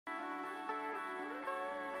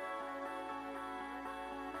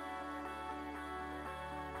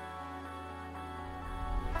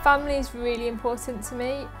Family is really important to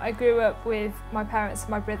me. I grew up with my parents and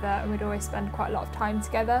my brother, and we'd always spend quite a lot of time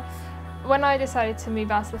together. When I decided to move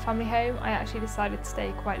out of the family home, I actually decided to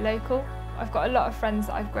stay quite local. I've got a lot of friends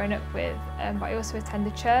that I've grown up with, but I also attend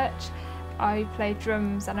a church. I play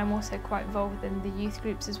drums, and I'm also quite involved in the youth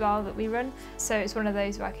groups as well that we run. So it's one of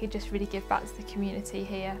those where I could just really give back to the community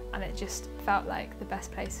here, and it just felt like the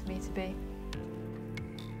best place for me to be.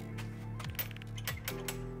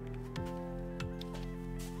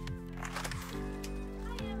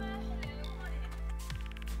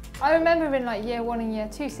 I remember in like year 1 and year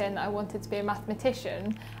 2 saying that I wanted to be a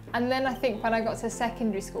mathematician, and then I think when I got to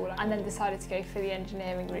secondary school I then decided to go for the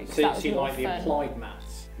engineering route. So you like the applied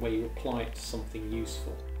maths, where you apply it to something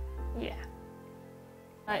useful? Yeah.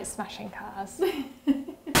 Like smashing cars.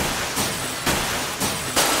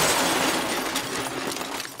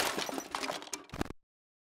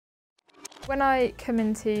 When I come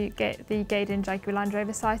in to get the Gaydon Jaguar Land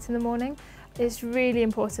Rover site in the morning, it's really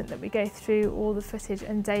important that we go through all the footage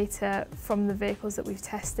and data from the vehicles that we've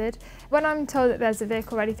tested. When I'm told that there's a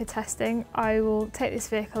vehicle ready for testing, I will take this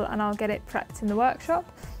vehicle and I'll get it prepped in the workshop.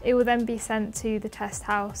 It will then be sent to the test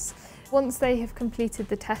house. Once they have completed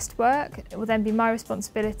the test work, it will then be my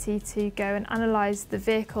responsibility to go and analyse the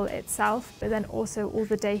vehicle itself, but then also all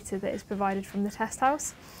the data that is provided from the test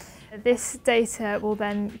house. This data will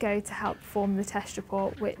then go to help form the test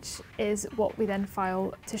report, which is what we then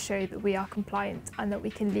file to show that we are compliant and that we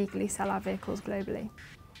can legally sell our vehicles globally.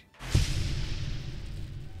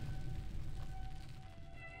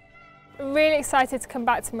 I'm really excited to come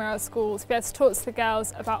back to Morale School to be able to talk to the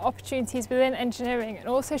girls about opportunities within engineering and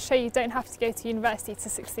also show you don't have to go to university to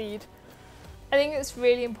succeed. I think it's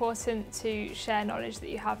really important to share knowledge that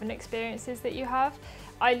you have and experiences that you have.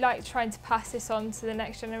 I like trying to pass this on to the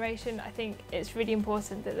next generation. I think it's really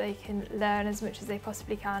important that they can learn as much as they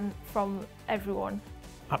possibly can from everyone.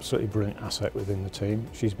 Absolutely brilliant asset within the team.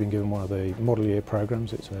 She's been given one of the model year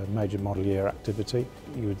programs. It's a major model year activity.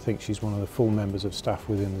 You would think she's one of the full members of staff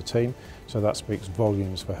within the team, so that speaks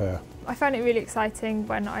volumes for her. I find it really exciting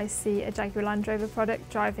when I see a Jaguar Land Rover product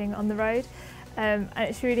driving on the road. And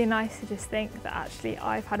it's really nice to just think that actually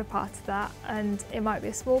I've had a part of that, and it might be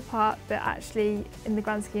a small part, but actually in the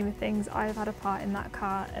grand scheme of things I've had a part in that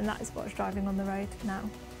car, and that is what's driving on the road now.